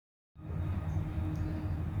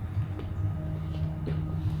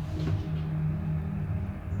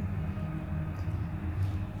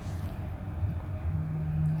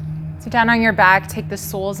So down on your back, take the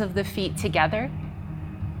soles of the feet together,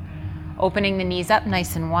 opening the knees up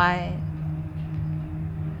nice and wide.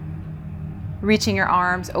 Reaching your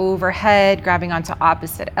arms overhead, grabbing onto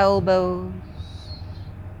opposite elbows.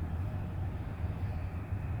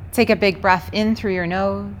 Take a big breath in through your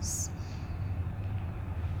nose,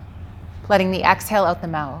 letting the exhale out the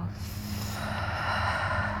mouth.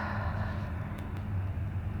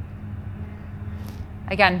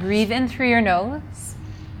 Again, breathe in through your nose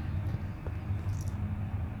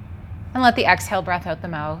and let the exhale breath out the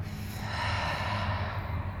mouth.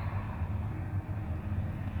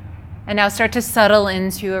 And now start to settle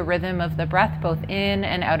into a rhythm of the breath, both in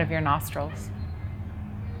and out of your nostrils.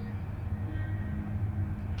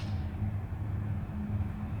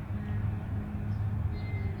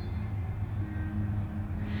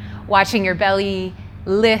 Watching your belly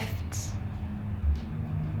lift,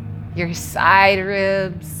 your side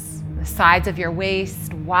ribs, the sides of your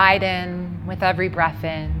waist widen with every breath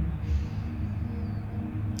in.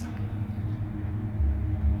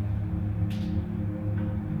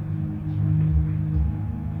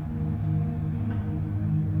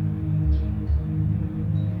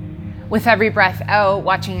 With every breath out,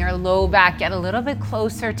 watching your low back get a little bit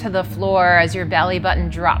closer to the floor as your belly button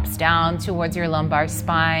drops down towards your lumbar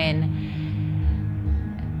spine.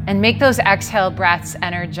 And make those exhale breaths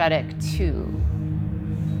energetic too.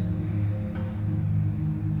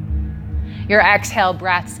 Your exhale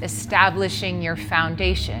breaths establishing your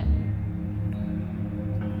foundation.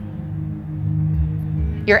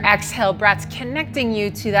 Your exhale breaths connecting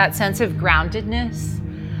you to that sense of groundedness,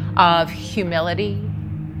 of humility,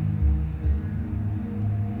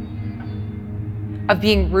 of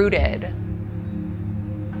being rooted.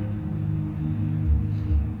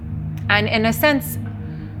 And in a sense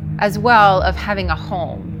as well of having a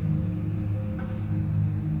home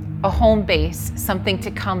base, something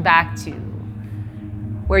to come back to,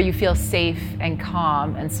 where you feel safe and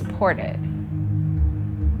calm and supported.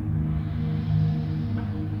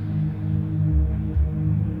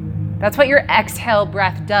 That's what your exhale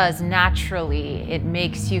breath does naturally. It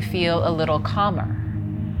makes you feel a little calmer.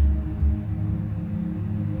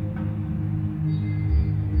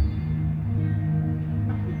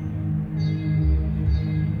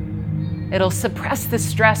 It'll suppress the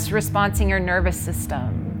stress response in your nervous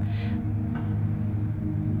system.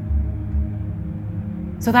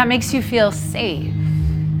 So that makes you feel safe.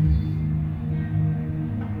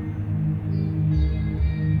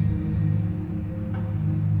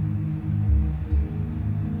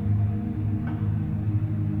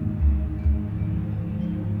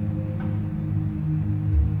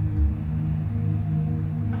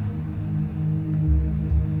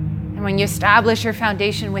 And when you establish your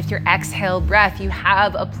foundation with your exhale breath, you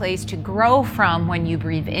have a place to grow from when you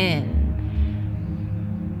breathe in.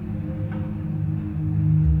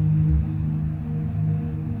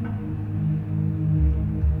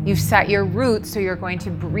 You've set your roots, so you're going to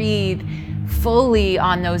breathe fully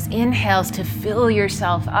on those inhales to fill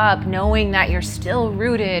yourself up, knowing that you're still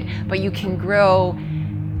rooted, but you can grow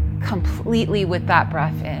completely with that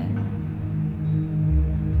breath in.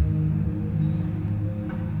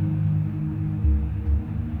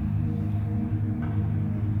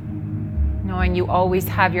 Knowing you always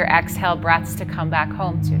have your exhale breaths to come back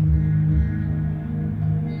home to.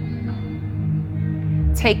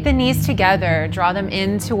 Take the knees together, draw them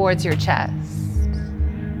in towards your chest.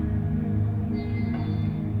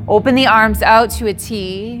 Open the arms out to a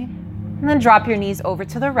T, and then drop your knees over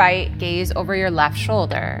to the right, gaze over your left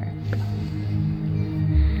shoulder.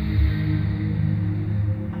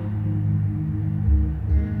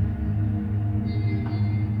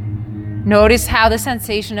 Notice how the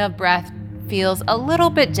sensation of breath feels a little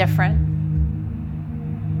bit different.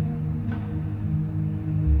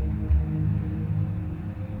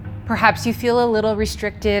 Perhaps you feel a little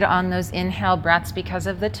restricted on those inhale breaths because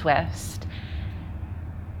of the twist.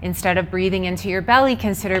 Instead of breathing into your belly,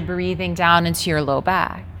 consider breathing down into your low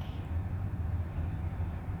back.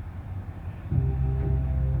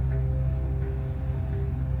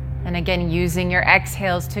 And again, using your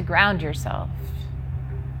exhales to ground yourself,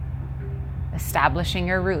 establishing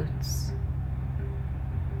your roots.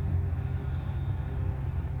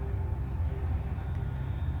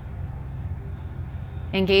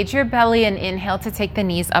 Engage your belly and inhale to take the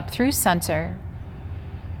knees up through center.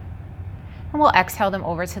 And we'll exhale them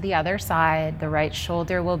over to the other side. The right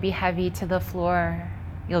shoulder will be heavy to the floor.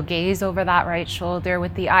 You'll gaze over that right shoulder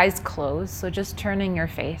with the eyes closed, so just turning your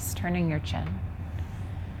face, turning your chin.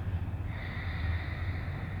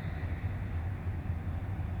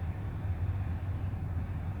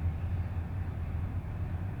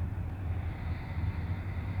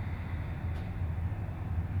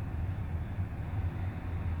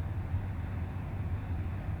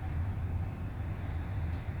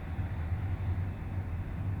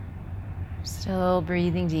 Still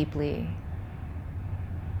breathing deeply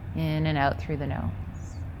in and out through the nose.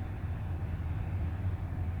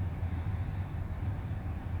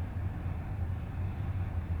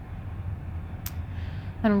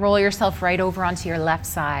 Then roll yourself right over onto your left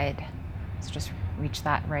side. So just reach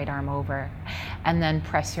that right arm over and then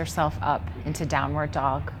press yourself up into downward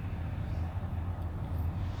dog.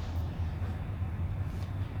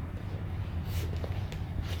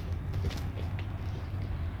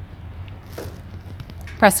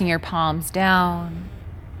 Pressing your palms down,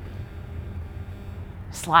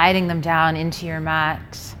 sliding them down into your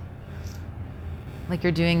mat like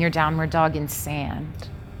you're doing your downward dog in sand.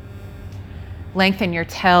 Lengthen your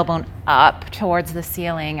tailbone up towards the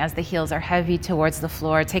ceiling as the heels are heavy towards the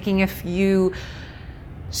floor, taking a few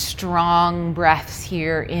strong breaths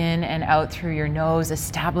here in and out through your nose,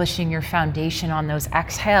 establishing your foundation on those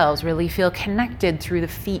exhales. Really feel connected through the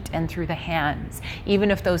feet and through the hands, even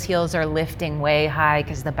if those heels are lifting way high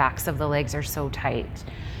because the backs of the legs are so tight.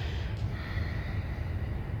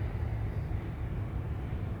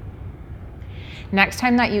 Next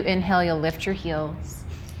time that you inhale, you'll lift your heels.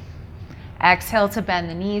 Exhale to bend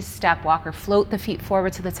the knees, step, walk, or float the feet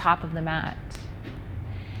forward to the top of the mat.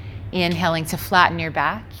 Inhaling to flatten your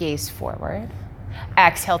back, gaze forward.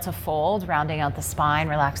 Exhale to fold, rounding out the spine,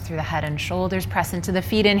 relax through the head and shoulders, press into the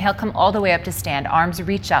feet. Inhale, come all the way up to stand. Arms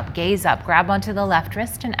reach up, gaze up, grab onto the left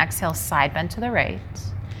wrist, and exhale, side bend to the right.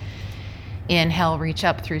 Inhale, reach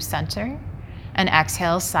up through center, and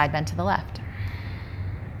exhale, side bend to the left.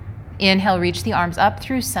 Inhale, reach the arms up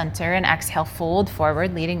through center, and exhale, fold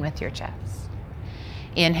forward, leading with your chest.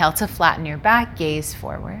 Inhale to flatten your back, gaze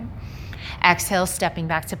forward. Exhale, stepping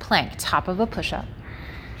back to plank, top of a push-up.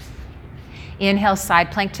 Inhale,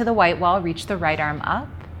 side plank to the white wall, reach the right arm up.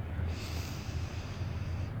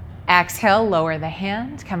 Exhale, lower the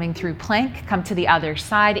hand, coming through plank, come to the other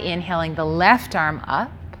side, inhaling the left arm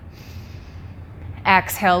up.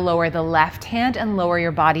 Exhale, lower the left hand and lower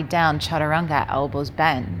your body down, chaturanga, elbows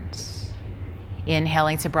bend.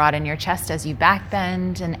 Inhaling to broaden your chest as you back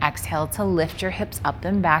bend, and exhale to lift your hips up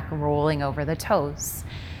and back, rolling over the toes.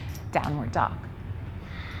 Downward dog.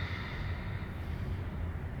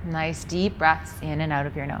 Nice deep breaths in and out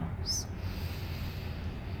of your nose.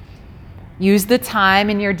 Use the time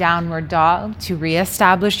in your downward dog to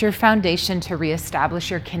reestablish your foundation, to reestablish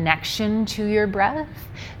your connection to your breath,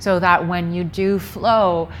 so that when you do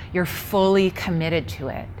flow, you're fully committed to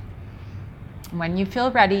it. When you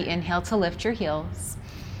feel ready, inhale to lift your heels.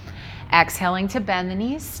 Exhaling to bend the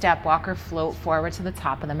knees, step, walk, or float forward to the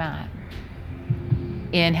top of the mat.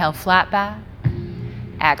 Inhale, flat back.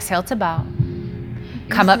 Exhale to bow.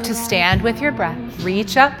 Come up to stand with your breath.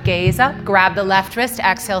 Reach up, gaze up, grab the left wrist,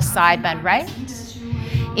 exhale, side bend right.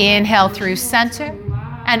 Inhale through center,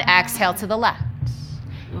 and exhale to the left.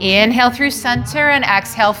 Inhale through center, and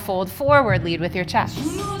exhale, fold forward, lead with your chest.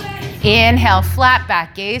 Inhale, flat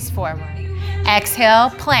back, gaze forward.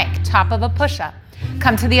 Exhale, plank, top of a push-up.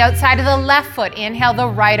 Come to the outside of the left foot. Inhale the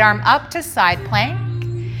right arm up to side plank.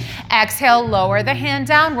 Exhale, lower the hand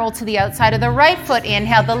down, roll to the outside of the right foot.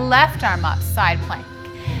 Inhale the left arm up, side plank.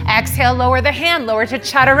 Exhale, lower the hand, lower to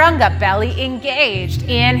chaturanga, belly engaged.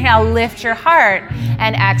 Inhale, lift your heart,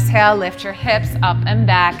 and exhale, lift your hips up and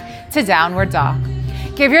back to downward dog.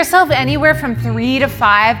 Give yourself anywhere from 3 to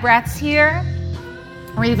 5 breaths here,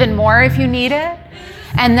 or even more if you need it.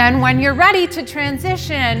 And then when you're ready to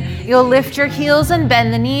transition, you'll lift your heels and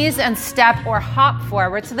bend the knees and step or hop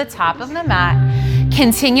forward to the top of the mat,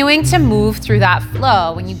 continuing to move through that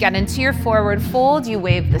flow. When you get into your forward fold, you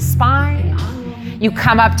wave the spine. You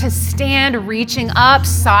come up to stand, reaching up,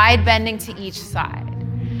 side bending to each side.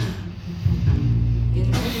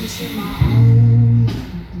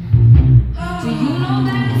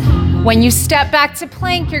 When you step back to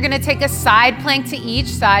plank, you're going to take a side plank to each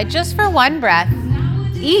side just for one breath.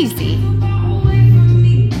 Easy.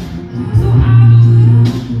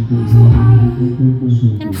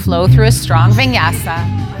 And flow through a strong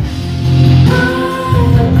vinyasa.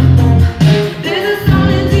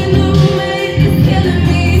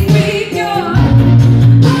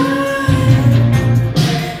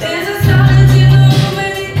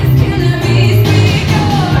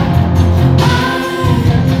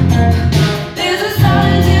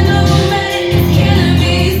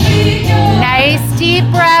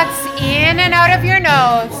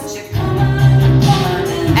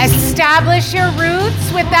 Establish your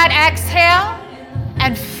roots with that exhale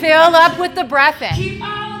and fill up with the breath in. Keep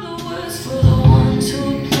all the words for the ones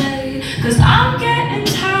who play, 'cause I'm getting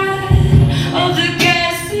tired of the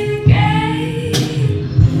guessing game.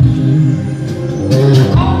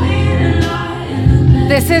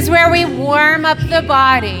 This is where we warm up the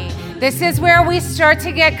body, This is where we start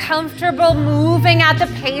to get comfortable moving at the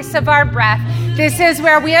pace of our breath. This is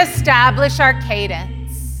where we establish our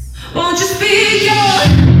cadence. Won't you speak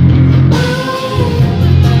your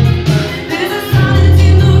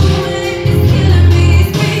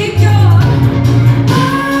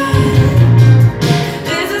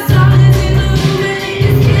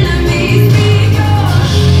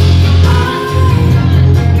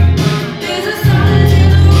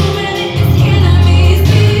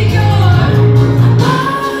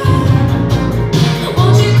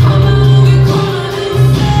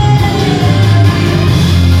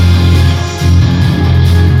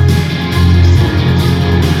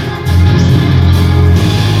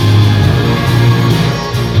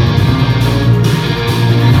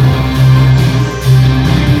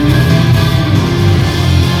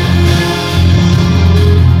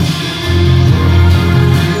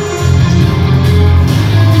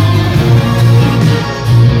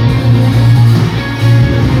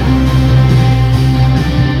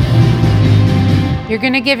You're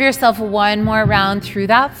going to give yourself one more round through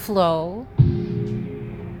that flow,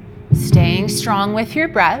 staying strong with your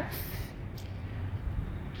breath.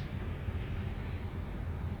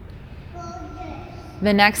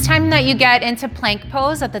 The next time that you get into plank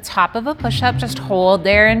pose at the top of a push-up, just hold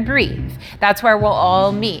there and breathe. That's where we'll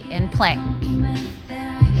all meet, in plank.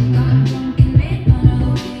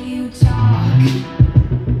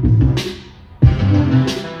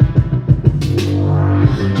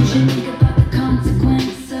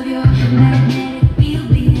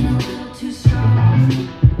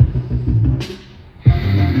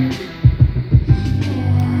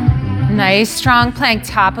 Nice strong plank,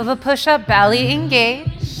 top of a push-up, belly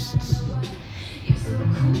engaged.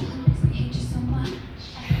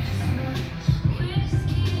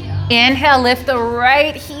 Inhale, lift the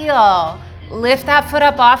right heel. Lift that foot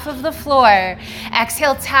up off of the floor.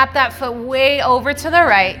 Exhale, tap that foot way over to the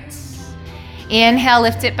right. Inhale,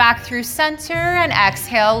 lift it back through center, and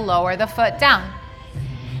exhale, lower the foot down.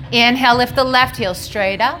 Inhale, lift the left heel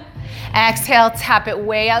straight up. Exhale, tap it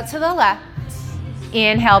way out to the left.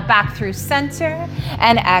 Inhale, back through center,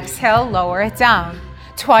 and exhale, lower it down.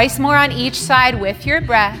 Twice more on each side with your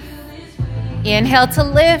breath. Inhale to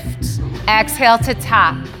lift, exhale to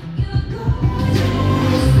tap.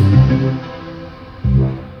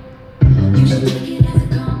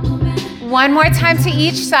 One more time to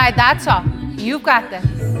each side, that's all. You've got this.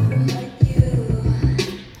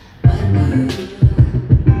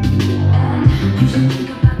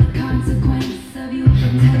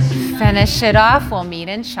 Finish it off, we'll meet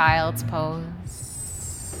in child's pose.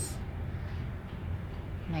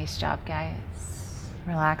 Nice job, guys.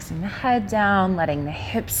 Relaxing the head down, letting the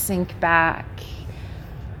hips sink back.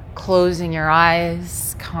 Closing your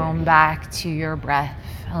eyes, come back to your breath,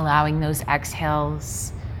 allowing those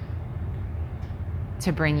exhales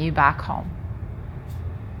to bring you back home.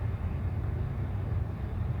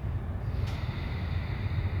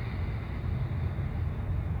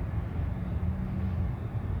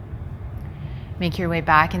 Make your way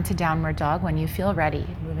back into downward dog when you feel ready.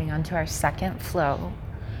 Moving on to our second flow.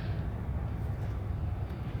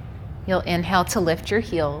 You'll inhale to lift your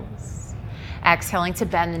heels. Exhaling to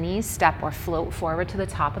bend the knees, step or float forward to the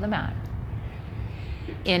top of the mat.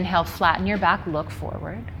 Inhale, flatten your back, look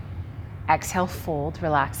forward. Exhale, fold,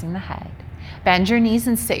 relaxing the head. Bend your knees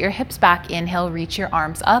and sit your hips back. Inhale, reach your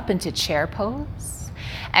arms up into chair pose.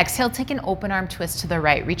 Exhale, take an open arm twist to the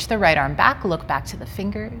right. Reach the right arm back, look back to the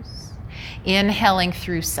fingers. Inhaling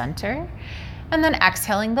through center, and then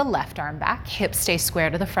exhaling the left arm back. Hips stay square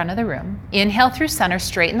to the front of the room. Inhale through center,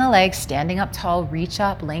 straighten the legs, standing up tall, reach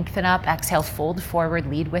up, lengthen up. Exhale, fold forward,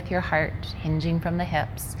 lead with your heart, hinging from the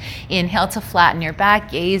hips. Inhale to flatten your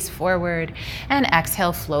back, gaze forward, and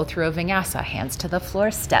exhale, flow through a vinyasa. Hands to the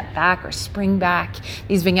floor, step back or spring back.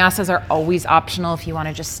 These vinyasas are always optional. If you want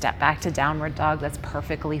to just step back to downward dog, that's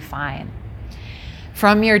perfectly fine.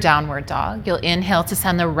 From your downward dog, you'll inhale to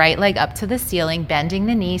send the right leg up to the ceiling, bending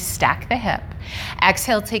the knee, stack the hip.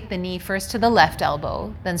 Exhale, take the knee first to the left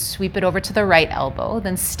elbow, then sweep it over to the right elbow,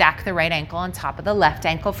 then stack the right ankle on top of the left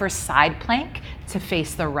ankle for side plank to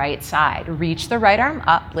face the right side. Reach the right arm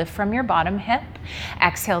up, lift from your bottom hip.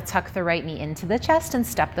 Exhale, tuck the right knee into the chest and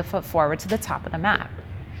step the foot forward to the top of the mat.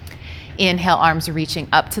 Inhale, arms reaching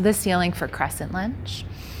up to the ceiling for crescent lunge.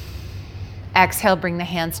 Exhale, bring the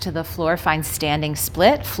hands to the floor, find standing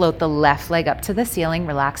split. Float the left leg up to the ceiling,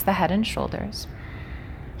 relax the head and shoulders.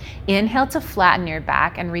 Inhale to flatten your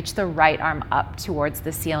back and reach the right arm up towards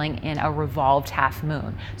the ceiling in a revolved half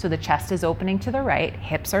moon. So the chest is opening to the right,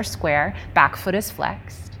 hips are square, back foot is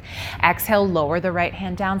flexed. Exhale, lower the right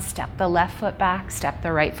hand down, step the left foot back, step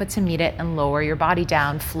the right foot to meet it, and lower your body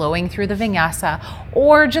down, flowing through the vinyasa,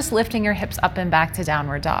 or just lifting your hips up and back to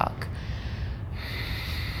downward dog.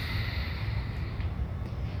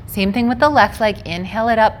 Same thing with the left leg. Inhale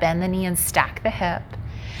it up, bend the knee and stack the hip.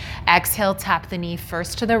 Exhale, tap the knee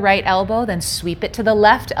first to the right elbow, then sweep it to the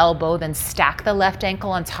left elbow, then stack the left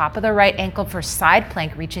ankle on top of the right ankle for side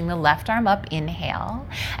plank, reaching the left arm up. Inhale.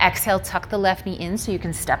 Exhale, tuck the left knee in so you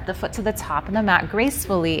can step the foot to the top of the mat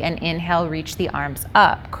gracefully, and inhale, reach the arms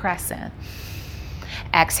up, crescent.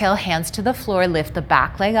 Exhale, hands to the floor, lift the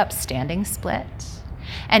back leg up, standing split.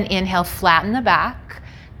 And inhale, flatten the back,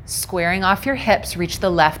 squaring off your hips, reach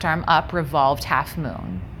the left arm up, revolved half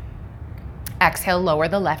moon. Exhale, lower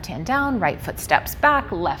the left hand down, right foot steps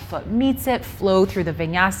back, left foot meets it, flow through the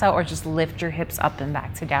vinyasa, or just lift your hips up and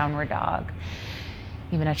back to downward dog.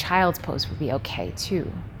 Even a child's pose would be okay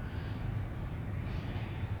too.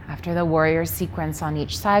 After the warrior sequence on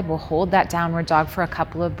each side, we'll hold that downward dog for a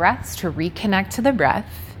couple of breaths to reconnect to the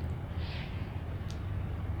breath.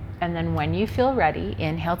 And then when you feel ready,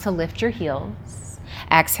 inhale to lift your heels.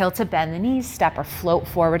 Exhale to bend the knees, step or float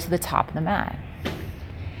forward to the top of the mat.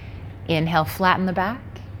 Inhale, flatten the back,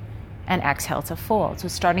 and exhale to fold. So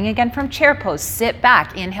starting again from chair pose, sit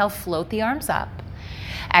back. Inhale, float the arms up.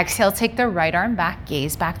 Exhale, take the right arm back,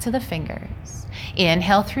 gaze back to the fingers.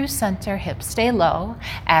 Inhale through center, hips stay low.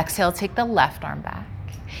 Exhale, take the left arm back.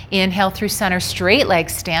 Inhale through center, straight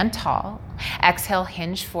legs, stand tall. Exhale,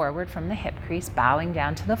 hinge forward from the hip crease, bowing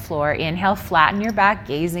down to the floor. Inhale, flatten your back,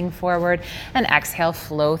 gazing forward. And exhale,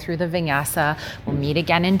 flow through the vinyasa. We'll meet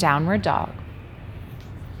again in downward dog.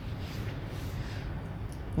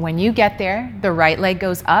 When you get there, the right leg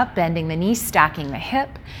goes up, bending the knee, stacking the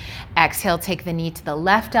hip. Exhale, take the knee to the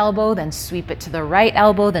left elbow, then sweep it to the right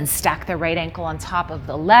elbow, then stack the right ankle on top of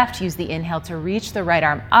the left. Use the inhale to reach the right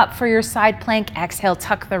arm up for your side plank. Exhale,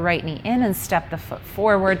 tuck the right knee in and step the foot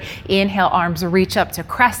forward. Inhale, arms reach up to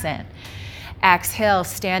crescent. Exhale,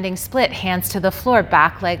 standing split, hands to the floor,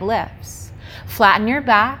 back leg lifts. Flatten your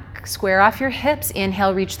back. Square off your hips.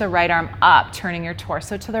 Inhale, reach the right arm up, turning your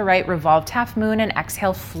torso to the right, revolved half moon, and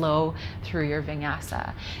exhale, flow through your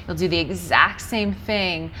vinyasa. You'll do the exact same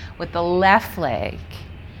thing with the left leg.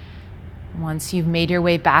 Once you've made your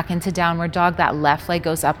way back into downward dog, that left leg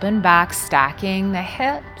goes up and back, stacking the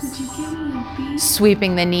hips,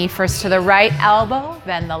 sweeping the knee first to the right elbow,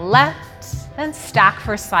 then the left, then stack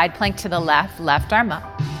for side plank to the left, left arm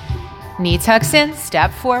up. Knee tucks in,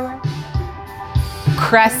 step forward.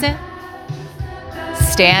 Crescent,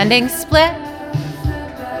 standing split,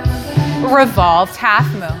 revolved half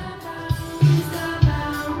moon.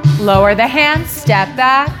 Lower the hands, step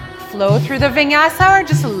back, flow through the vinyasa, or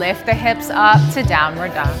just lift the hips up to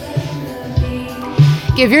downward dog.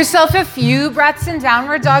 Give yourself a few breaths in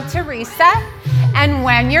downward dog to reset. And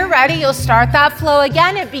when you're ready, you'll start that flow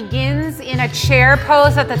again. It begins in a chair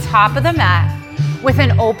pose at the top of the mat with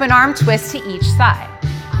an open arm twist to each side.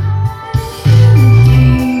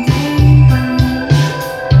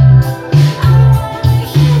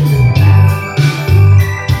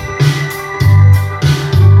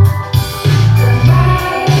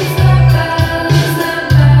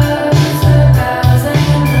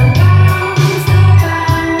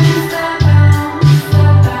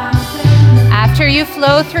 You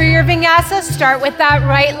flow through your vinyasa, start with that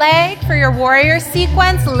right leg for your warrior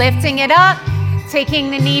sequence, lifting it up,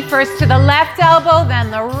 taking the knee first to the left elbow,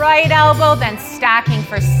 then the right elbow, then stacking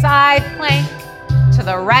for side plank to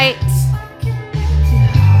the right.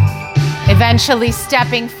 Eventually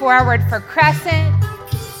stepping forward for crescent,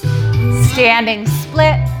 standing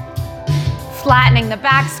split, flattening the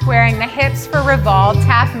back, squaring the hips for revolved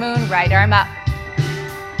half moon, right arm up.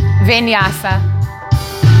 Vinyasa.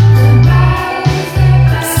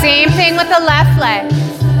 Same thing with the left leg.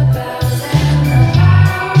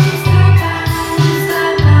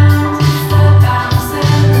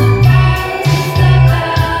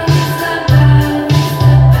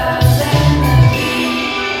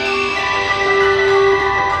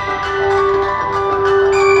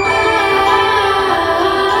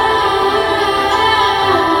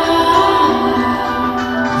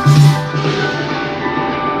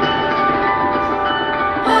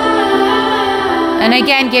 And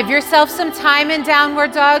again, give yourself some time in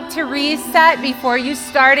downward dog to reset before you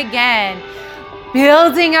start again.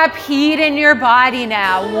 Building up heat in your body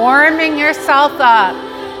now, warming yourself up,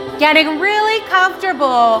 getting really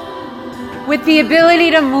comfortable with the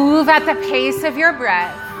ability to move at the pace of your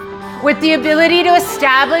breath, with the ability to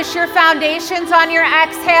establish your foundations on your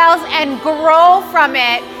exhales and grow from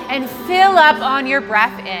it and fill up on your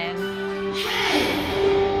breath in.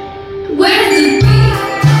 Where's the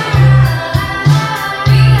beat?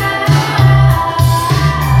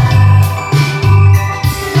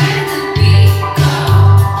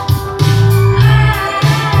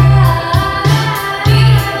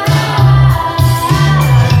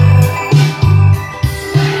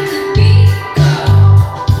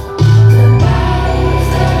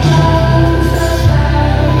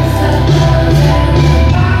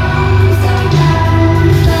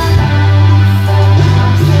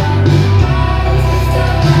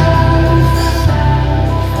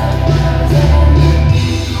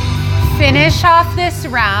 off this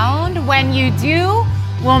round. When you do,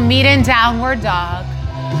 we'll meet in downward dog.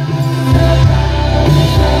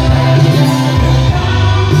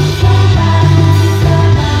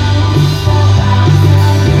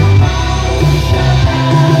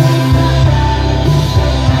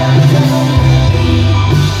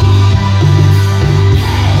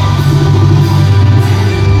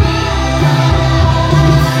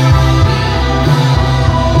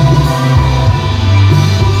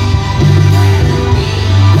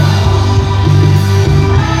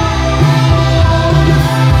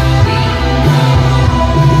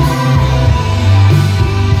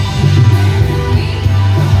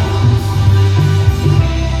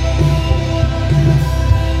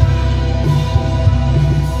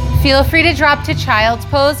 Feel free to drop to child's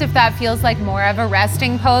pose if that feels like more of a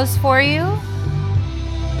resting pose for you.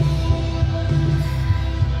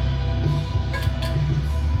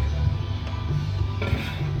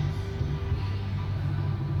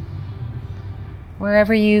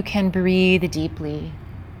 Wherever you can breathe deeply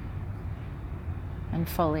and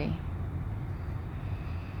fully.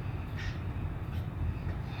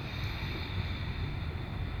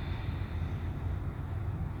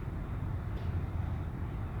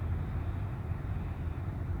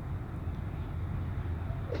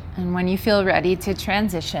 And when you feel ready to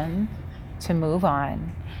transition, to move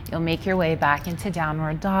on, you'll make your way back into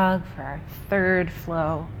downward dog for our third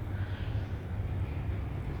flow.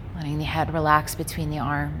 Letting the head relax between the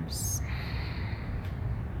arms.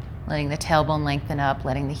 Letting the tailbone lengthen up,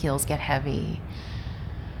 letting the heels get heavy.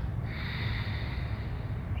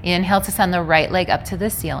 Inhale to send the right leg up to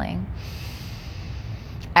the ceiling.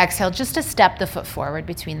 Exhale just to step the foot forward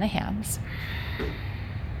between the hands.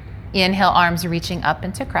 Inhale, arms reaching up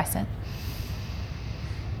into crescent.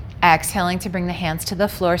 Exhaling to bring the hands to the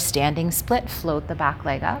floor, standing split, float the back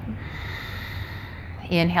leg up.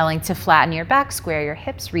 Inhaling to flatten your back, square your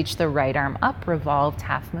hips, reach the right arm up, revolved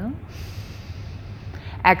half moon.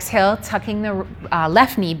 Exhale, tucking the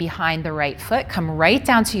left knee behind the right foot, come right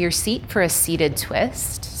down to your seat for a seated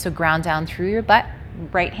twist. So ground down through your butt,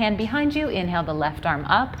 right hand behind you, inhale the left arm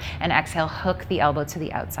up, and exhale, hook the elbow to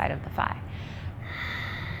the outside of the thigh.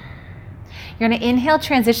 You're gonna inhale,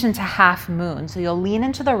 transition to half moon. So you'll lean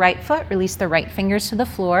into the right foot, release the right fingers to the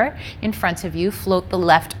floor in front of you, float the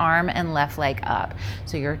left arm and left leg up.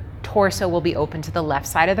 So your torso will be open to the left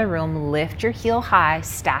side of the room. Lift your heel high,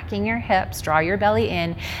 stacking your hips, draw your belly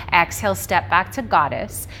in. Exhale, step back to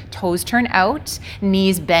goddess. Toes turn out,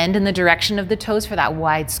 knees bend in the direction of the toes for that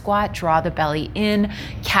wide squat. Draw the belly in,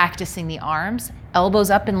 cactusing the arms. Elbows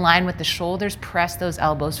up in line with the shoulders, press those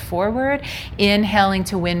elbows forward. Inhaling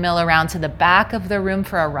to windmill around to the back of the room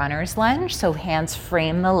for a runner's lunge. So hands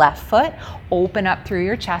frame the left foot, open up through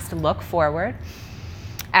your chest, look forward.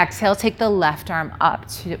 Exhale, take the left arm up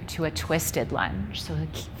to a twisted lunge. So the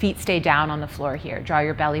feet stay down on the floor here. Draw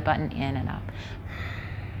your belly button in and up.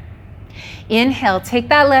 Inhale, take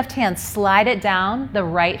that left hand, slide it down the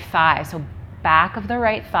right thigh. So back of the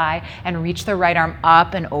right thigh and reach the right arm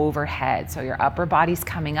up and overhead. So your upper body's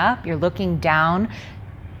coming up. You're looking down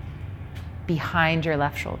behind your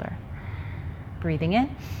left shoulder. Breathing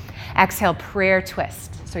in. Exhale, prayer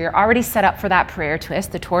twist. So you're already set up for that prayer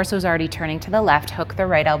twist. The torso's already turning to the left. Hook the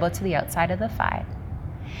right elbow to the outside of the thigh.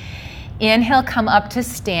 Inhale, come up to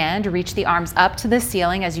stand. Reach the arms up to the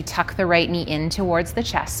ceiling as you tuck the right knee in towards the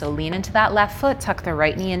chest. So lean into that left foot, tuck the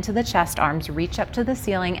right knee into the chest, arms reach up to the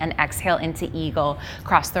ceiling, and exhale into eagle.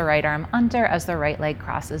 Cross the right arm under as the right leg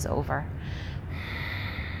crosses over.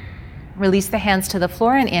 Release the hands to the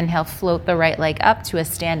floor and inhale, float the right leg up to a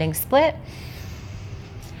standing split.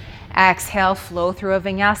 Exhale, flow through a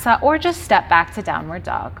vinyasa or just step back to downward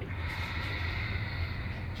dog.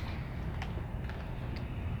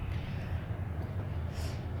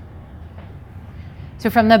 So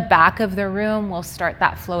from the back of the room, we'll start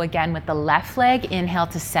that flow again with the left leg. Inhale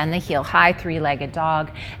to send the heel high, three-legged dog,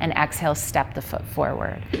 and exhale, step the foot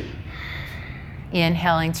forward.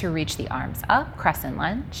 Inhaling to reach the arms up, crescent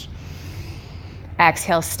lunge.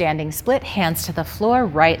 Exhale, standing split, hands to the floor,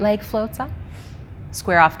 right leg floats up.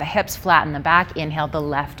 Square off the hips, flatten the back. Inhale the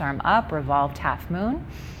left arm up, revolved half moon.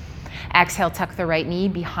 Exhale, tuck the right knee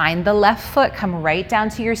behind the left foot. Come right down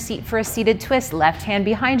to your seat for a seated twist. Left hand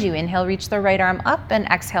behind you. Inhale, reach the right arm up, and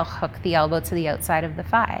exhale, hook the elbow to the outside of the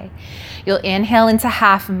thigh. You'll inhale into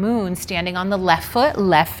half moon, standing on the left foot,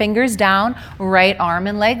 left fingers down, right arm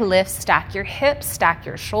and leg lift. Stack your hips, stack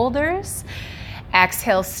your shoulders.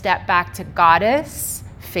 Exhale, step back to goddess,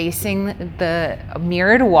 facing the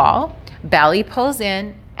mirrored wall. Belly pulls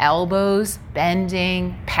in. elbows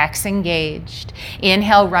bending, pecs engaged.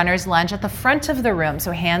 Inhale, runner's lunge at the front of the room.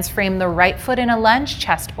 So hands frame the right foot in a lunge,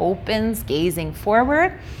 chest opens, gazing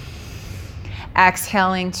forward.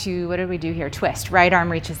 Exhaling to, what did we do here? Twist. Right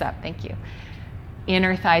arm reaches up. Thank you.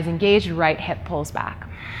 Inner thighs engaged, right hip pulls back.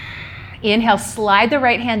 Inhale, slide the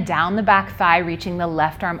right hand down the back thigh, reaching the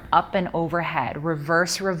left arm up and overhead.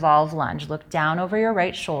 Reverse revolve lunge. Look down over your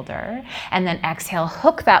right shoulder. And then exhale,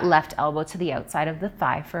 hook that left elbow to the outside of the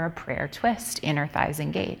thigh for a prayer twist. Inner thighs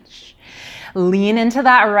engaged. Lean into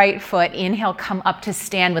that right foot. Inhale, come up to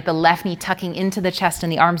stand with the left knee tucking into the chest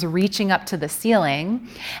and the arms reaching up to the ceiling.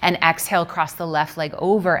 And exhale, cross the left leg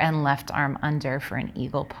over and left arm under for an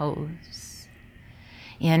eagle pose.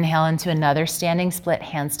 Inhale into another standing split,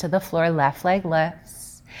 hands to the floor, left leg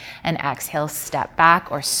lifts. And exhale, step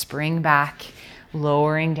back or spring back,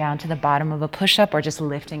 lowering down to the bottom of a push-up or just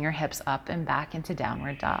lifting your hips up and back into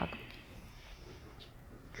downward dog.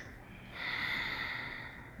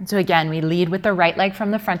 And so again, we lead with the right leg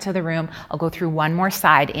from the front of the room. I'll go through one more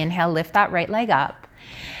side. Inhale, lift that right leg up.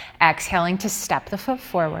 Exhaling to step the foot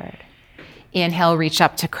forward. Inhale, reach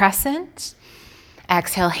up to crescent.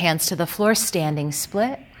 Exhale, hands to the floor, standing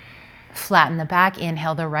split. Flatten the back.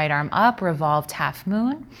 Inhale, the right arm up, revolved half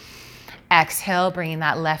moon. Exhale, bringing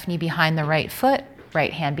that left knee behind the right foot.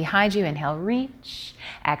 Right hand behind you. Inhale, reach.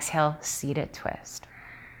 Exhale, seated twist.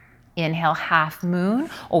 Inhale, half moon,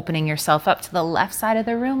 opening yourself up to the left side of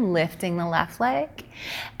the room, lifting the left leg.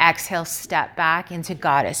 Exhale, step back into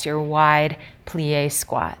goddess, your wide plie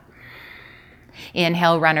squat.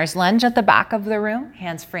 Inhale, runner's lunge at the back of the room.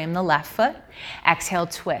 Hands frame the left foot. Exhale,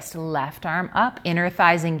 twist, left arm up, inner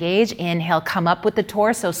thighs engage. Inhale, come up with the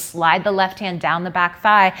torso. Slide the left hand down the back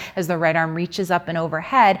thigh as the right arm reaches up and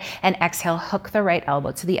overhead. And exhale, hook the right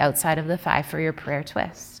elbow to the outside of the thigh for your prayer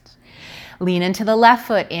twist. Lean into the left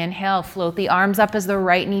foot. Inhale, float the arms up as the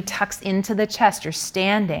right knee tucks into the chest. You're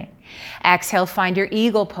standing. Exhale, find your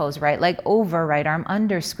eagle pose. Right leg over, right arm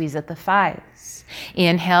under. Squeeze at the thighs.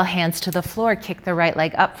 Inhale, hands to the floor. Kick the right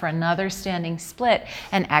leg up for another standing split.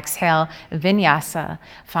 And exhale, vinyasa.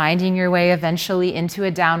 Finding your way eventually into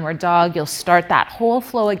a downward dog. You'll start that whole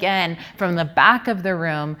flow again from the back of the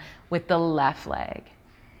room with the left leg.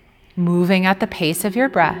 Moving at the pace of your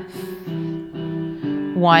breath.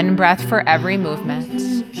 One breath for every movement.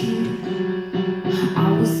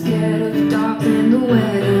 I was scared of the dark and the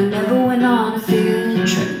weather. Never went on a field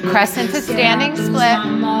trip. Crescent to standing split. My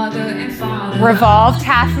mother and father. Revolved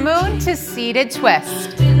half moon to seated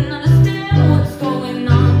twist. Didn't understand what's going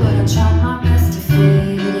on, but I tried my best to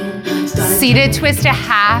fade in. Started Seated twist to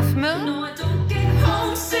half moon. no, I don't get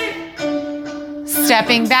homesick.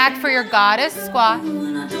 Stepping back for your goddess squat.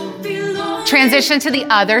 When I don't feel lonely. Transition to the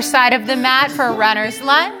other side of the mat for a runner's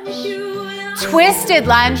lunge. You and I Twisted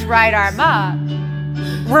lunge, right arm up.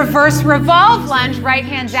 Reverse revolve lunge, right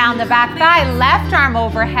hand down the back thigh, left arm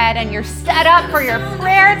overhead, and you're set up for your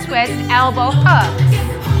prayer twist, elbow hooks.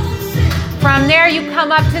 From there, you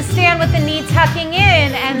come up to stand with the knee tucking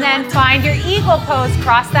in, and then find your eagle pose,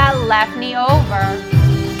 cross that left knee over.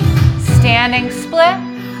 Standing split,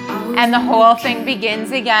 and the whole thing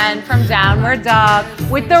begins again from downward dog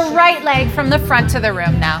with the right leg from the front to the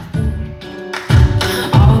room now.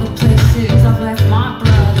 all the places I've left my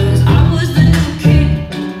brothers. I was the new kid.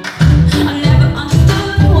 I never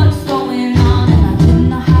understood what's going on, and I didn't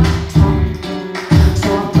know how to talk. So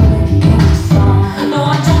I put it in a song. No,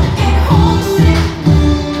 I don't get homesick.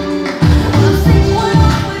 When I sing one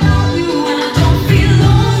up without you, and I don't feel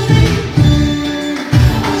lonely.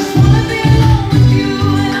 I just wanna be alone with you,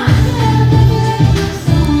 and I never let the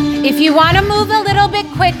sun. If you want to move a little bit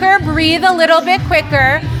quicker, breathe a little bit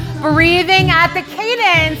quicker, breathing at the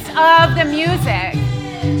cadence of the music.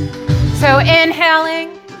 So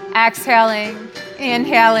inhaling, exhaling,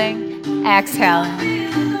 inhaling, exhaling.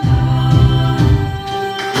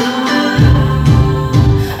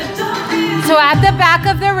 So at the back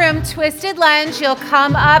of the room, twisted lunge, you'll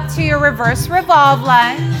come up to your reverse revolve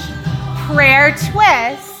lunge, prayer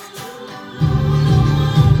twist.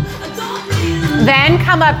 Then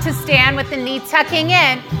come up to stand with the knee tucking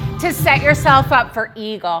in to set yourself up for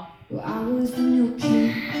eagle. Well, I was the new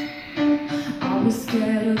kid. I was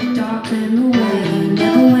scared of the dark and the weather.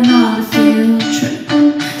 Never went on a field trip.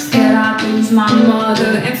 Scared I'd lose my mother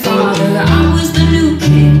and father. I was the new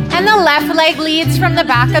kid. And the left leg leads from the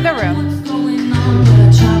back of the room. What's going on? But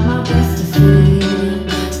I tried my best to fade in.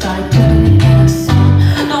 Started putting it in a song.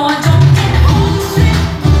 No, I don't get homesick.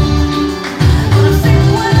 When I sing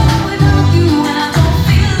one up without you, and I don't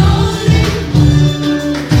feel lonely.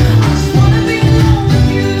 I just wanna be alone with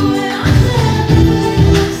you, and I never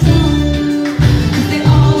let the sun. 'Cause they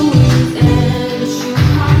always end, but you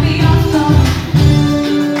hide.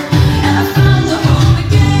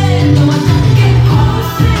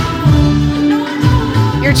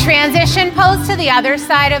 Your transition pose to the other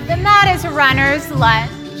side of the mat is runner's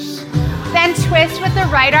lunge. Then twist with the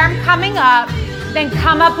right arm coming up. Then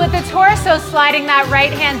come up with the torso, sliding that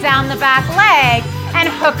right hand down the back leg, and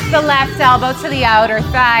hook the left elbow to the outer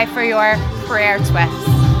thigh for your prayer twist.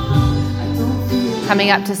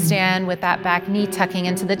 Coming up to stand with that back knee tucking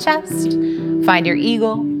into the chest. Find your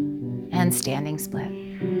eagle and standing split.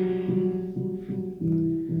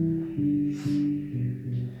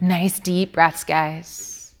 Nice deep breaths, guys.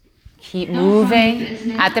 Keep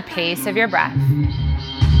moving at the pace of your breath.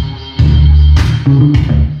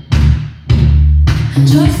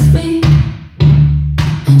 Trust me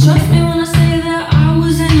when I say that I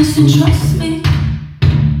was innocent, trust me.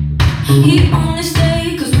 He only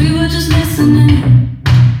stayed cause we were just listening.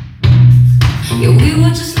 Yeah, we were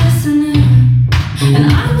just listening.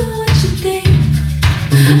 And I know what you think.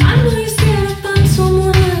 I know you're scared to find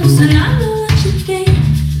someone else. And I know what you think.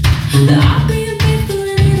 That I'll be unfaithful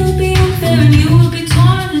and it'll be unfair and you will be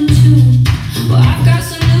torn in two. Well, I've got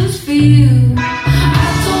some news for you.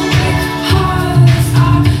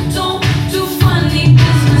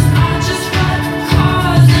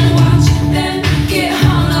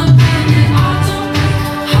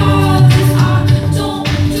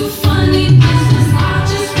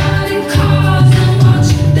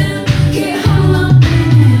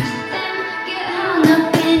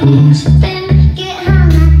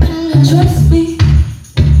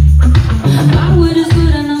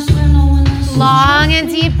 Long and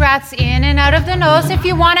deep breaths in and out of the nose. If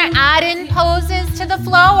you want to add in poses to the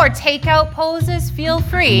flow or take out poses, feel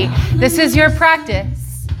free. This is your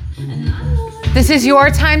practice. This is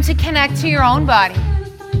your time to connect to your own body.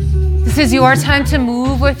 This is your time to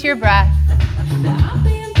move with your breath.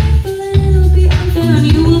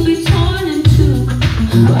 You will be torn in two.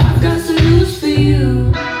 I've got some news for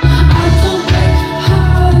you. I don't break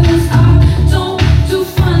hearts. I don't do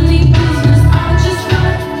funny business. I just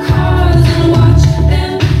ride cars and watch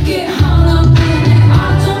them get hung up in it. I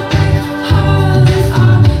don't break hearts. I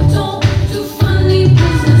don't do funny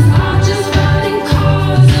business. I just ride in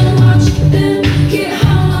cars and watch them get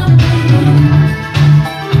hung up in it.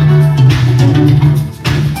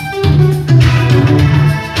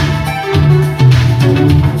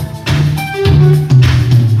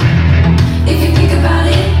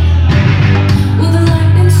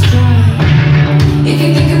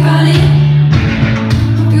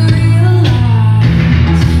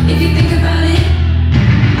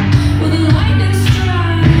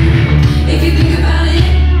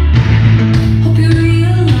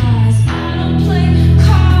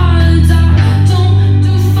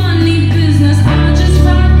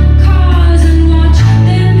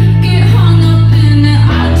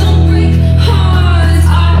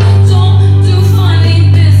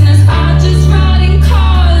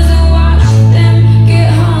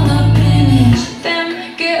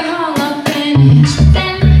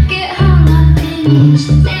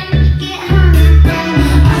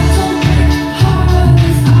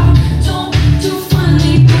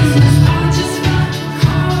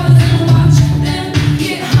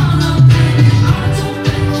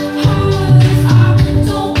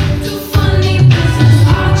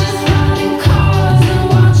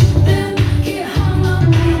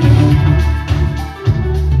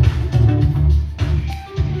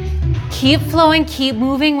 Keep flowing, keep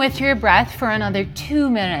moving with your breath for another 2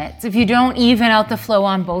 minutes. If you don't even out the flow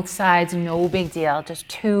on both sides, no big deal. Just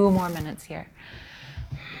 2 more minutes here.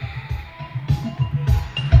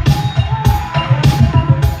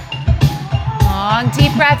 Long,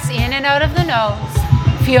 deep breaths in and out of the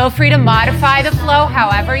nose. Feel free to modify the flow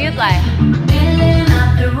however you'd like. Filling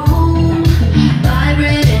up the room,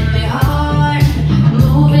 vibrating my heart,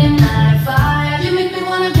 moving like fire. You make me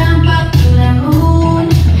wanna jump up to the moon,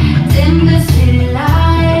 dim the city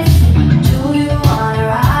lights. Do you wanna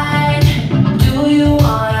ride? Do you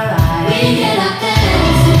wanna ride? We get up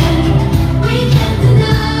dancing, we can't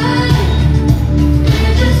deny.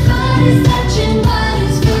 We're just bodies touching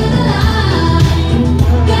bodies through the line.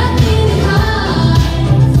 Got me behind,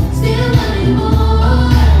 still wanting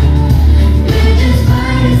more. We're just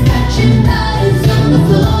bodies touching bodies on the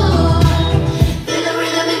floor. Feel the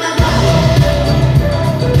rhythm in my body.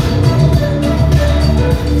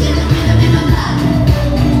 Feel the rhythm in my body.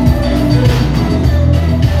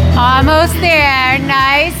 Almost there.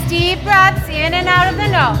 Nice deep breaths in and out of the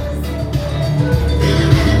nose. Feel the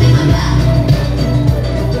rhythm in my body.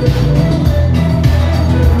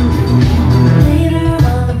 Glitter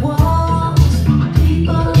on the walls,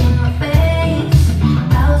 people in my face,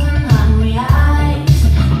 1,000 hungry eyes,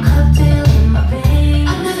 cocktail in my veins.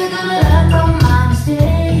 I'm never gonna let go my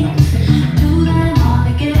mistakes, do them all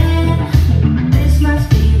again. This must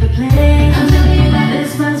be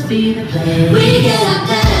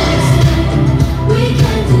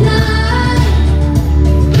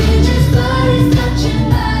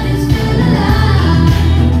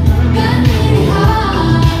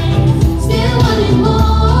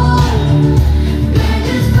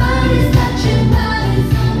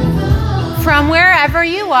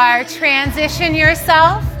here, transition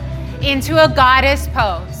yourself into a goddess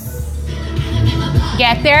pose.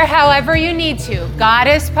 Get there however you need to.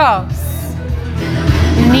 Goddess pose.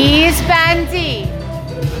 Knees bend deep.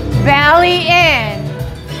 Belly in.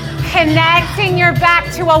 Connecting your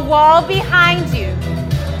back to a wall behind you.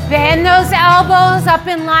 Bend those elbows up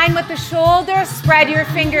in line with the shoulders. Spread your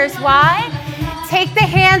fingers wide. Take the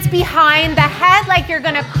hands behind the head like you're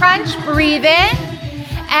gonna crunch. Breathe in.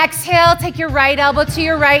 Exhale, take your right elbow to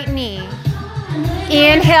your right knee.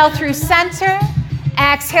 Inhale through center.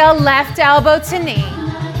 Exhale, left elbow to knee.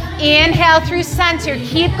 Inhale through center.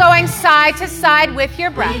 Keep going side to side with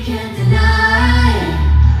your breath. We can't deny.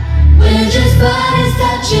 We're just bodies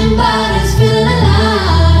touching, bodies feeling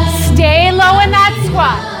alive. Stay low in that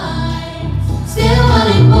squat. Still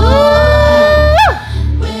wanting more.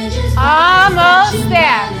 We're just bodies Almost touching,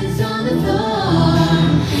 there. bodies on the floor.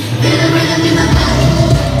 Feel the rhythm in my body.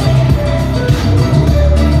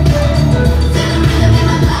 Feel the rhythm in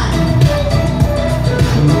my body.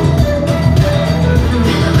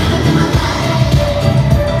 Feel the rhythm in my body.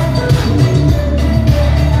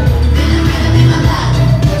 Feel the rhythm in my body.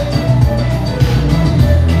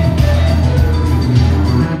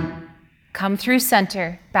 Come through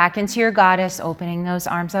center, back into your goddess, opening those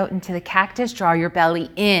arms out into the cactus. Draw your belly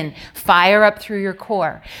in, fire up through your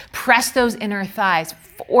core. Press those inner thighs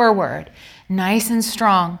forward, nice and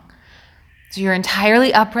strong. So you're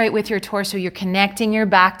entirely upright with your torso. You're connecting your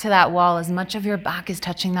back to that wall. As much of your back is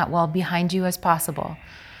touching that wall behind you as possible.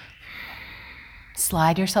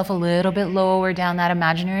 Slide yourself a little bit lower down that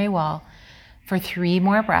imaginary wall for 3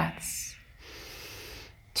 more breaths.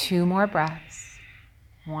 2 more breaths.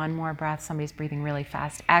 1 more breath. Somebody's breathing really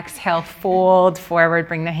fast. Exhale, fold forward.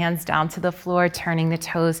 Bring the hands down to the floor, turning the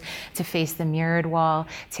toes to face the mirrored wall.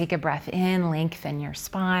 Take a breath in, lengthen your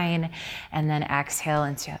spine, and then exhale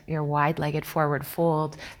into your wide-legged forward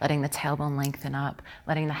fold, letting the tailbone lengthen up,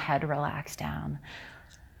 letting the head relax down.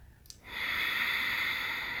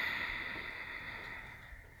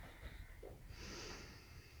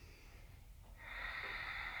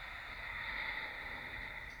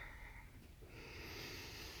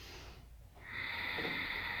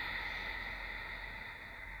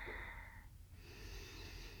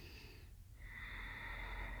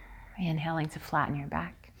 Inhaling to flatten your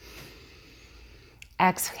back.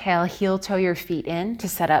 Exhale, heel toe your feet in to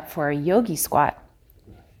set up for a yogi squat.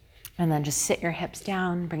 And then just sit your hips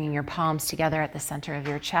down, bringing your palms together at the center of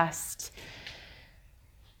your chest.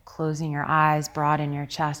 Closing your eyes, broaden your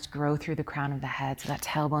chest, grow through the crown of the head so that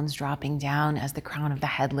tailbone's dropping down as the crown of the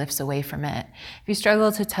head lifts away from it. If you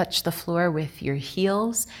struggle to touch the floor with your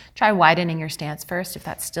heels, try widening your stance first. If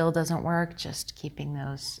that still doesn't work, just keeping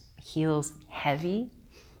those heels heavy.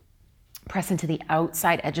 Press into the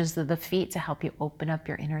outside edges of the feet to help you open up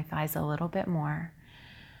your inner thighs a little bit more.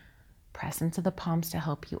 Press into the palms to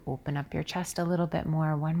help you open up your chest a little bit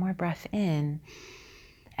more. 1 more breath in.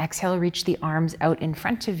 Exhale, reach the arms out in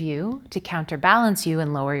front of you to counterbalance you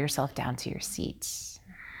and lower yourself down to your seats.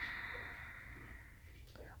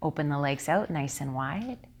 Open the legs out nice and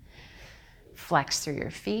wide. Flex through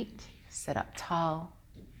your feet. Sit up tall.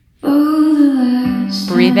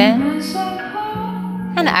 Breathe in.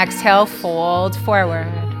 And exhale, fold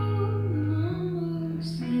forward.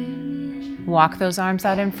 Walk those arms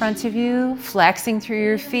out in front of you, flexing through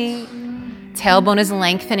your feet. Tailbone is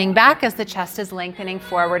lengthening back as the chest is lengthening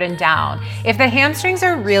forward and down. If the hamstrings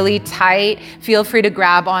are really tight, feel free to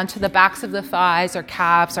grab onto the backs of the thighs or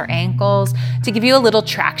calves or ankles to give you a little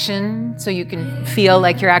traction so you can feel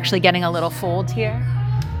like you're actually getting a little fold here.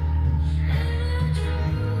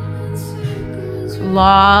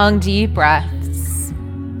 Long, deep breaths.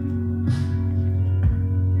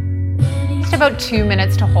 Just about 2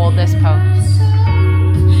 minutes to hold this pose.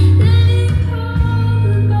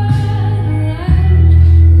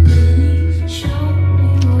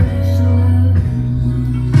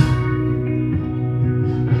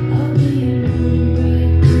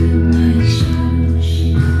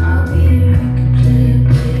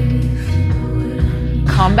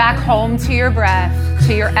 Come back home to your breath,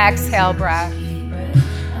 to your exhale breath.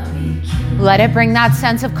 Let it bring that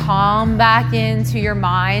sense of calm back into your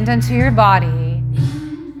mind and to your body.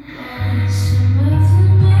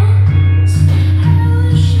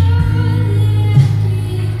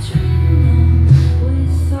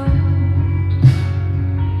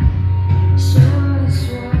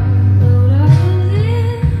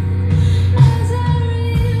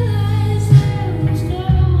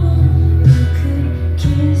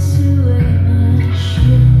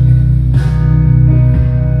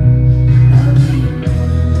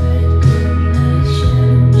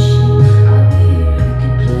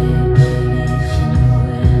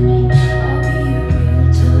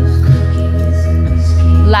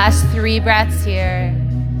 Last 3 breaths here.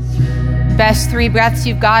 Best 3 breaths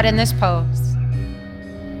you've got in this pose.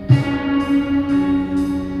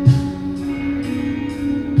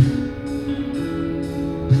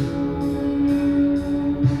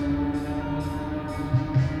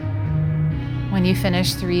 When you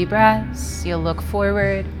finish 3 breaths, you'll look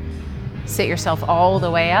forward, sit yourself all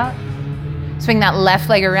the way up. Swing that left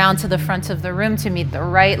leg around to the front of the room to meet the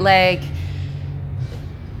right leg.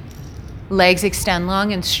 Legs extend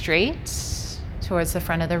long and straight towards the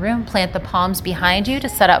front of the room. Plant the palms behind you to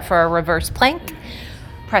set up for a reverse plank.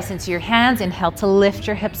 Press into your hands. Inhale to lift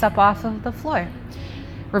your hips up off of the floor.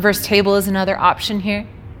 Reverse table is another option here.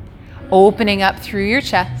 Opening up through your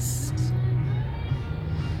chest.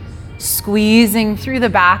 Squeezing through the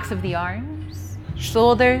backs of the arms,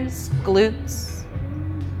 shoulders, glutes,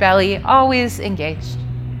 belly, always engaged.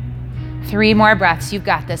 3 more breaths. You've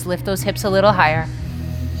got this. Lift those hips a little higher.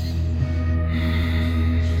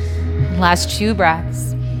 Last 2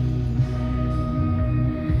 breaths.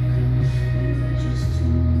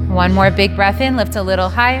 1 more big breath in, lift a little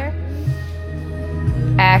higher.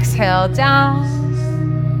 Exhale down.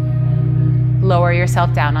 Lower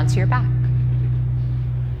yourself down onto your back.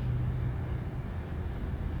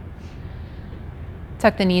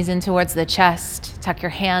 Tuck the knees in towards the chest. Tuck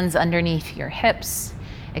your hands underneath your hips.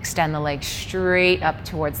 Extend the legs straight up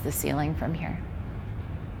towards the ceiling from here.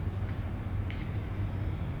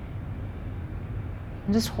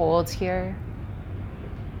 And just hold here.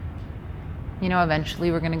 You know, eventually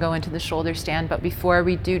we're going to go into the shoulder stand, but before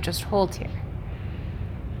we do, just hold here.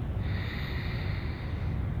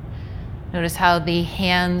 Notice how the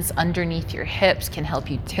hands underneath your hips can help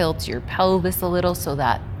you tilt your pelvis a little so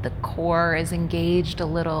that the core is engaged a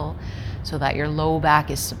little, so that your low back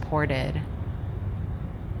is supported.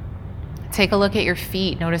 Take a look at your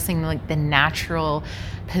feet, noticing like the natural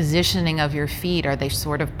positioning of your feet. Are they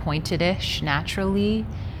sort of pointed-ish naturally?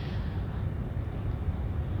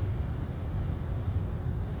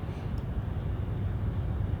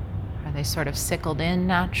 Are they sort of sickled in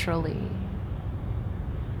naturally?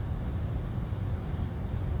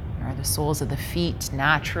 Or are the soles of the feet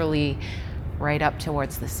naturally right up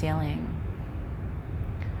towards the ceiling?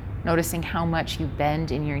 Noticing how much you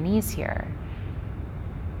bend in your knees here.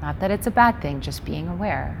 Not that it's a bad thing, just being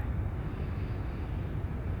aware.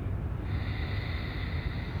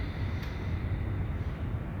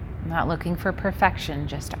 Not looking for perfection,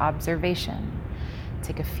 just observation.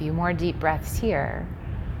 Take a few more deep breaths here.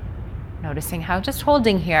 Noticing how just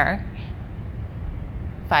holding here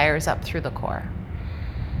fires up through the core.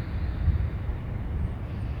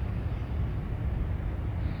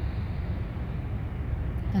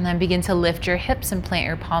 And then begin to lift your hips and plant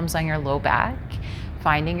your palms on your low back,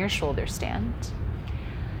 finding your shoulder stand.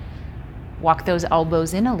 Walk those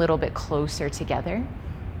elbows in a little bit closer together.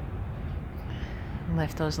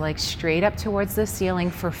 Lift those legs straight up towards the ceiling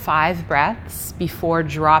for 5 breaths before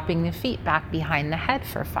dropping the feet back behind the head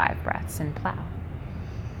for 5 breaths and plow.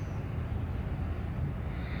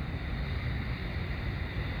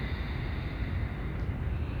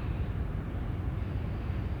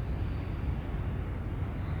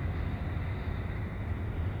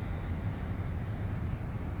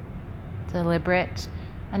 Deliberate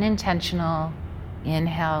and intentional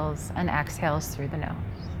inhales and exhales through the nose.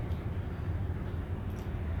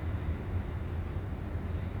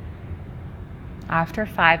 After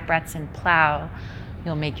 5 breaths in plow,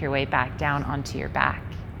 you'll make your way back down onto your back.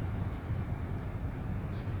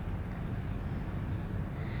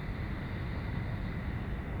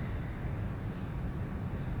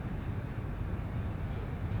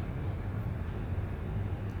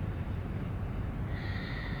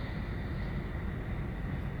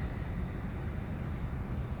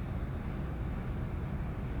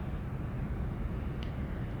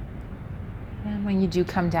 And when you do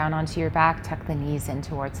come down onto your back, tuck the knees in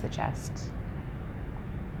towards the chest.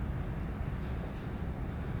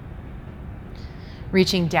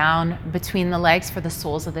 Reaching down between the legs for the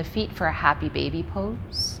soles of the feet for a happy baby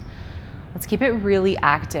pose. Let's keep it really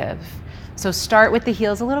active. So start with the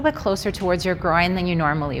heels a little bit closer towards your groin than you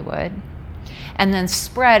normally would. And then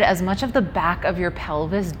spread as much of the back of your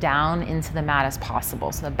pelvis down into the mat as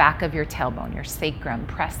possible. So the back of your tailbone, your sacrum,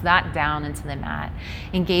 press that down into the mat.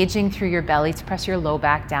 Engaging through your belly to press your low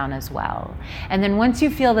back down as well. And then once you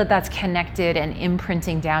feel that that's connected and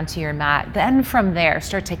imprinting down to your mat, then from there,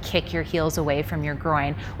 start to kick your heels away from your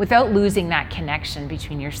groin without losing that connection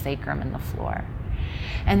between your sacrum and the floor.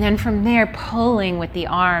 And then from there, pulling with the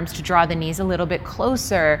arms to draw the knees a little bit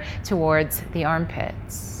closer towards the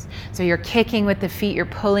armpits. So you're kicking with the feet, you're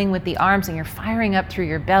pulling with the arms, and you're firing up through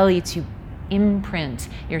your belly to imprint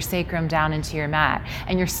your sacrum down into your mat,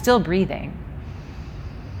 and you're still breathing.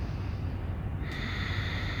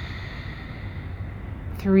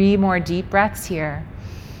 Three more deep breaths here.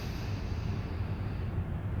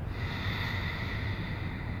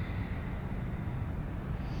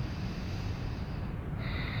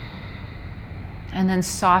 And then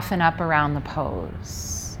soften up around the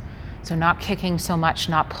pose. So not kicking so much,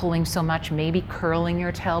 not pulling so much, maybe curling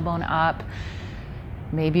your tailbone up,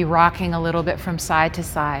 maybe rocking a little bit from side to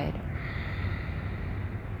side.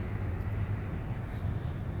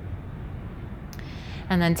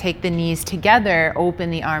 And then take the knees together,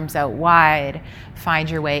 open the arms out wide, find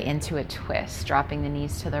your way into a twist, dropping the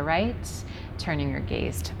knees to the right, turning your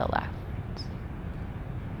gaze to the left.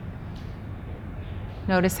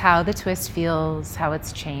 Notice how the twist feels, how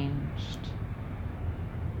it's changed,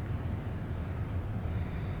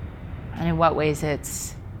 and in what ways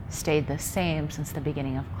it's stayed the same since the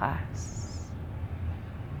beginning of class.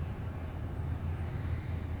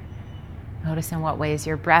 Notice in what ways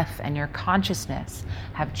your breath and your consciousness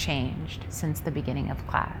have changed since the beginning of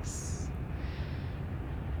class.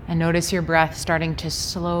 And notice your breath starting to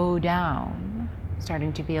slow down,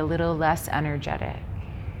 starting to be a little less energetic.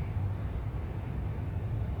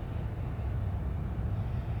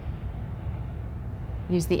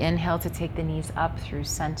 Use the inhale to take the knees up through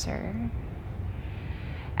center.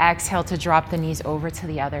 Exhale to drop the knees over to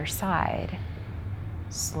the other side.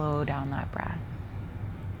 Slow down that breath.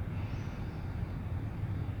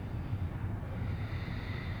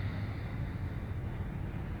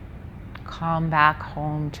 Come back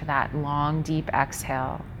home to that long, deep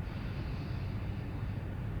exhale.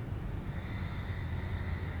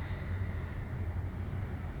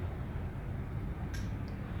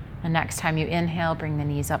 And next time you inhale, bring the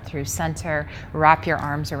knees up through center, wrap your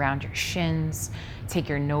arms around your shins, take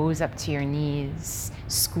your nose up to your knees,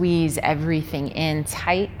 squeeze everything in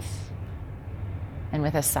tight, and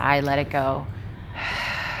with a sigh, let it go.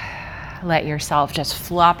 Let yourself just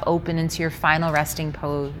flop open into your final resting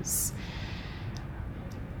pose,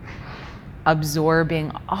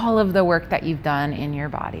 absorbing all of the work that you've done in your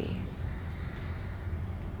body.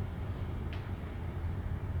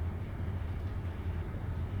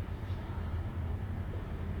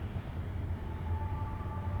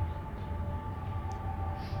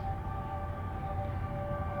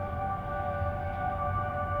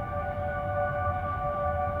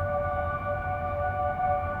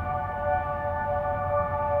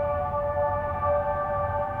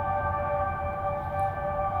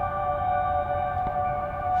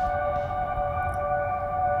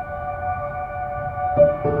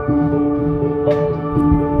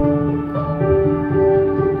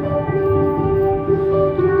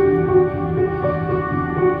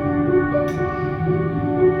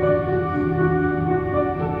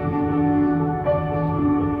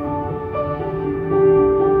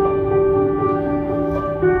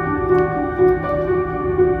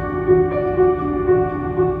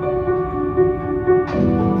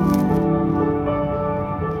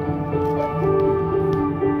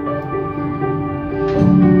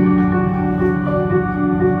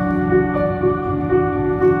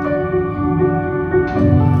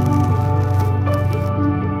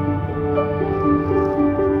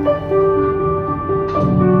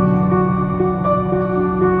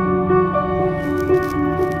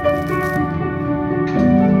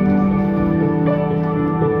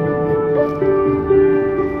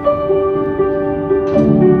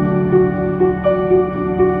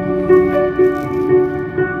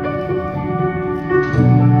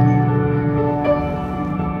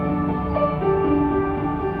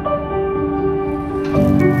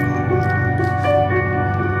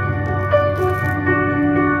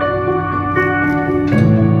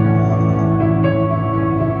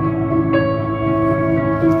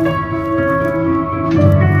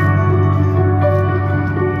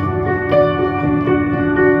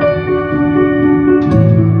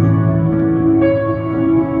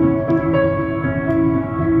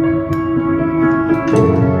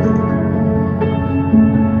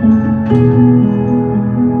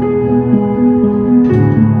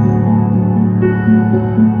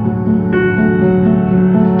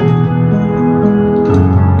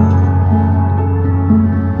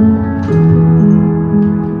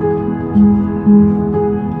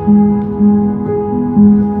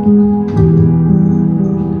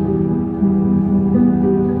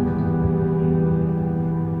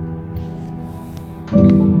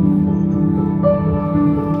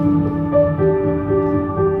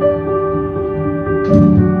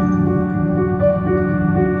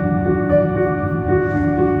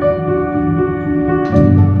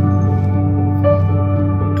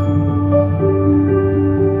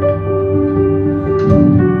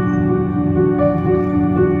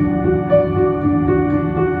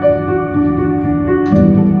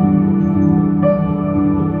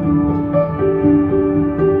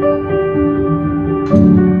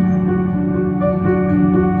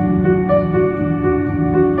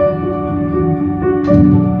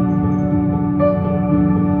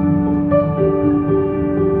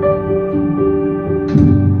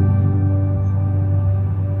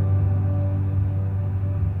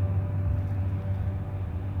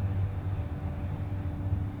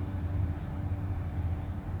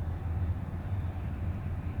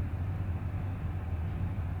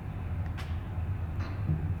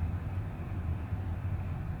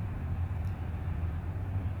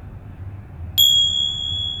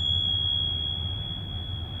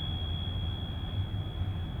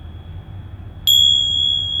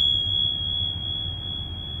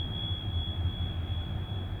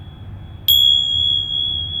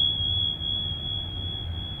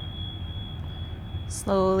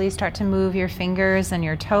 Slowly start to move your fingers and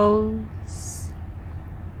your toes,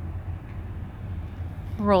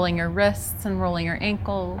 rolling your wrists and rolling your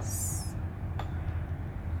ankles.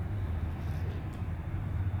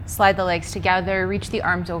 Slide the legs together, reach the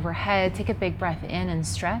arms overhead, take a big breath in and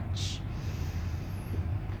stretch.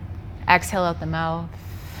 Exhale out the mouth.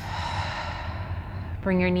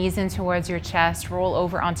 Bring your knees in towards your chest, roll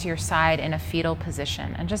over onto your side in a fetal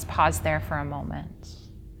position, and just pause there for a moment.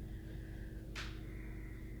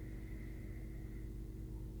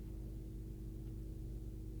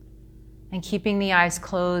 And keeping the eyes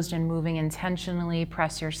closed and moving intentionally,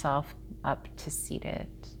 press yourself up to seated.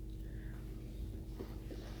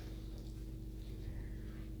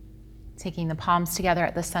 Taking the palms together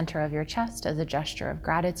at the center of your chest as a gesture of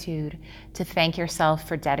gratitude to thank yourself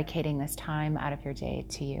for dedicating this time out of your day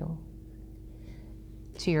to you,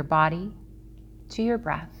 to your body, to your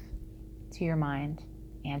breath, to your mind,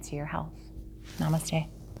 and to your health. Namaste.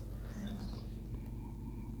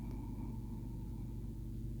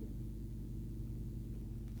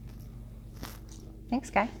 Thanks,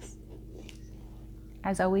 guys.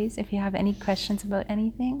 As always, if you have any questions about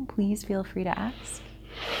anything, please feel free to ask.